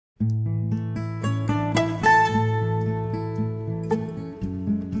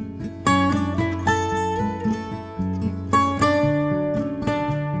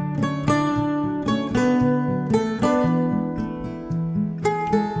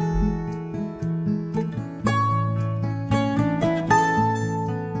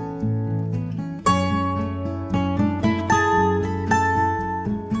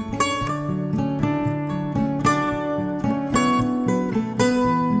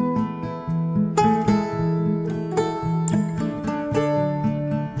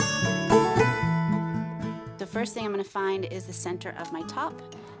want to find is the center of my top.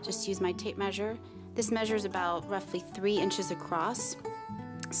 Just use my tape measure. This measures about roughly 3 inches across.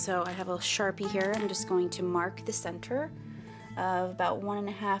 So I have a Sharpie here. I'm just going to mark the center of about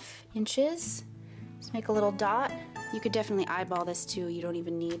 1.5 inches. Just make a little dot. You could definitely eyeball this too. You don't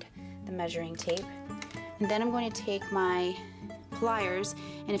even need the measuring tape. And then I'm going to take my pliers,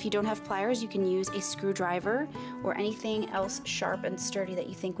 and if you don't have pliers, you can use a screwdriver or anything else sharp and sturdy that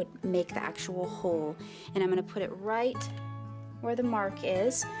you think would make the actual hole. And I'm going to put it right where the mark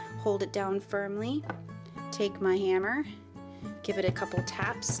is, hold it down firmly, take my hammer, give it a couple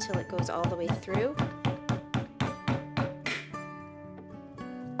taps till it goes all the way through.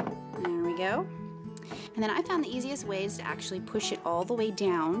 There we go. And then I found the easiest way is to actually push it all the way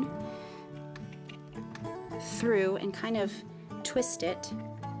down through and kind of twist it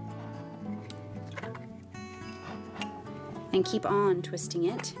and keep on twisting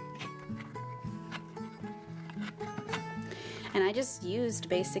it. And I just used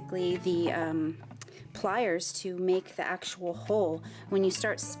basically the pliers to make the actual hole. When you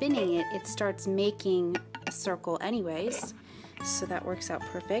start spinning it, it starts making a circle anyways, so that works out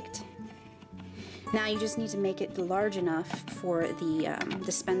perfect. Now you just need to make it large enough for the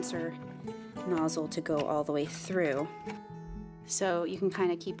dispenser nozzle to go all the way through. So you can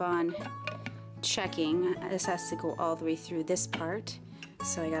kind of keep on checking. This has to go all the way through this part,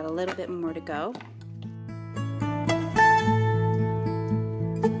 so I got a little bit more to go.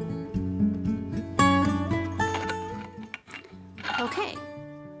 Okay,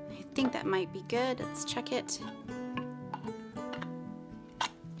 I think that might be good. Let's check it.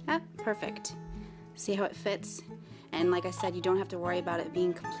 Ah, perfect. See how it fits? And like I said, you don't have to worry about it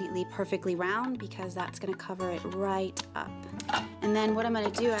being completely perfectly round because that's going to cover it right up. And then what I'm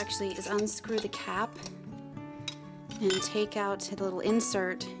going to do actually is unscrew the cap and take out the little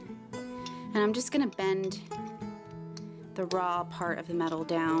insert, and I'm just going to bend the raw part of the metal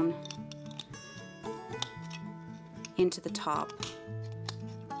down into the top,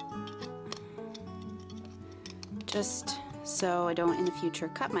 just so I don't in the future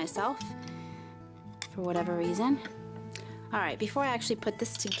cut myself for whatever reason. Alright, before I actually put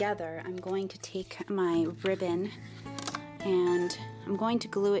this together, I'm going to take my ribbon and I'm going to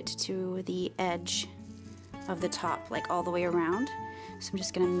glue it to the edge of the top, like all the way around. So I'm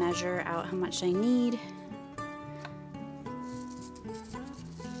just going to measure out how much I need.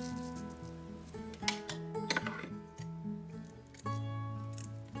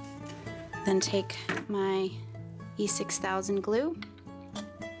 Then take my E6000 glue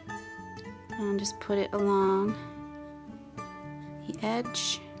and just put it along the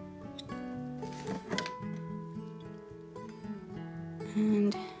edge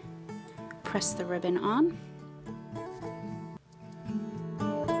and press the ribbon on.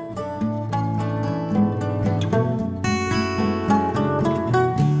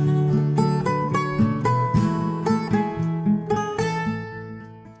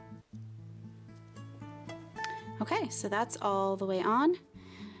 Okay, so that's all the way on.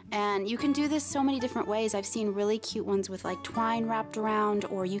 And you can do this so many different ways. I've seen really cute ones with like twine wrapped around,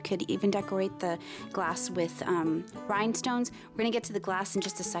 or you could even decorate the glass with rhinestones. We're gonna get to the glass in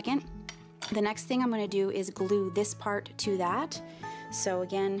just a second. The next thing I'm gonna do is glue this part to that. So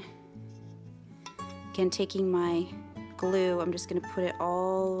again, taking my glue, I'm just gonna put it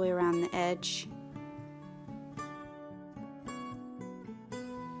all the way around the edge.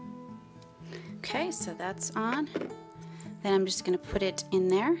 Okay, so that's on. Then I'm just going to put it in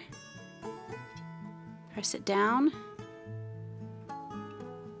there, press it down,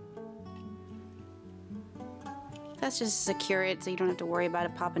 that's just to secure it so you don't have to worry about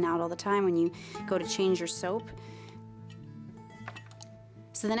it popping out all the time when you go to change your soap.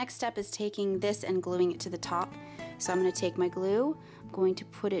 So the next step is taking this and gluing it to the top. So I'm going to take my glue, I'm going to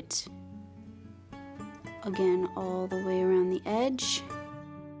put it again all the way around the edge.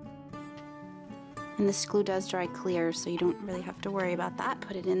 And this glue does dry clear, so you don't really have to worry about that.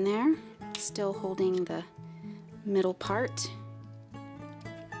 Put it in there, still holding the middle part.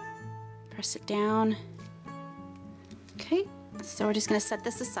 Press it down. Okay, so we're just going to set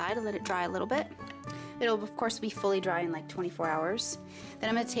this aside and let it dry a little bit. It'll of course be fully dry in like 24 hours. Then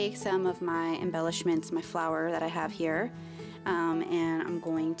I'm going to take some of my embellishments, my flower that I have here, and I'm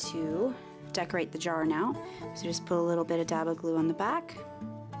going to decorate the jar now. So just put a little bit of dab of glue on the back.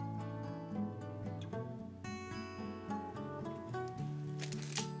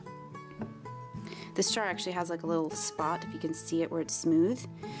 This jar actually has like a little spot, if you can see it, where it's smooth.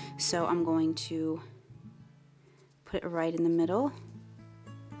 So I'm going to put it right in the middle,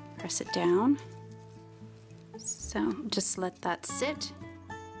 press it down. So just let that sit.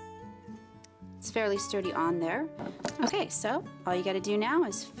 It's fairly sturdy on there. Okay, so all you gotta do now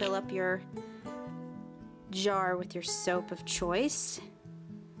is fill up your jar with your soap of choice.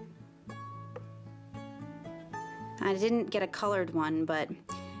 I didn't get a colored one, but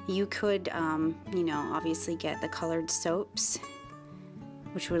you could, you know, obviously get the colored soaps,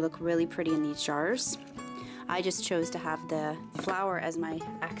 which would look really pretty in these jars. I just chose to have the flower as my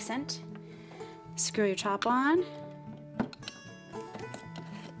accent. Screw your top on.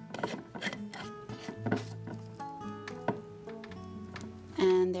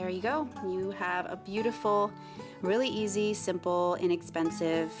 And there you go. You have a beautiful, really easy, simple,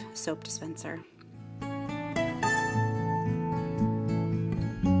 inexpensive soap dispenser.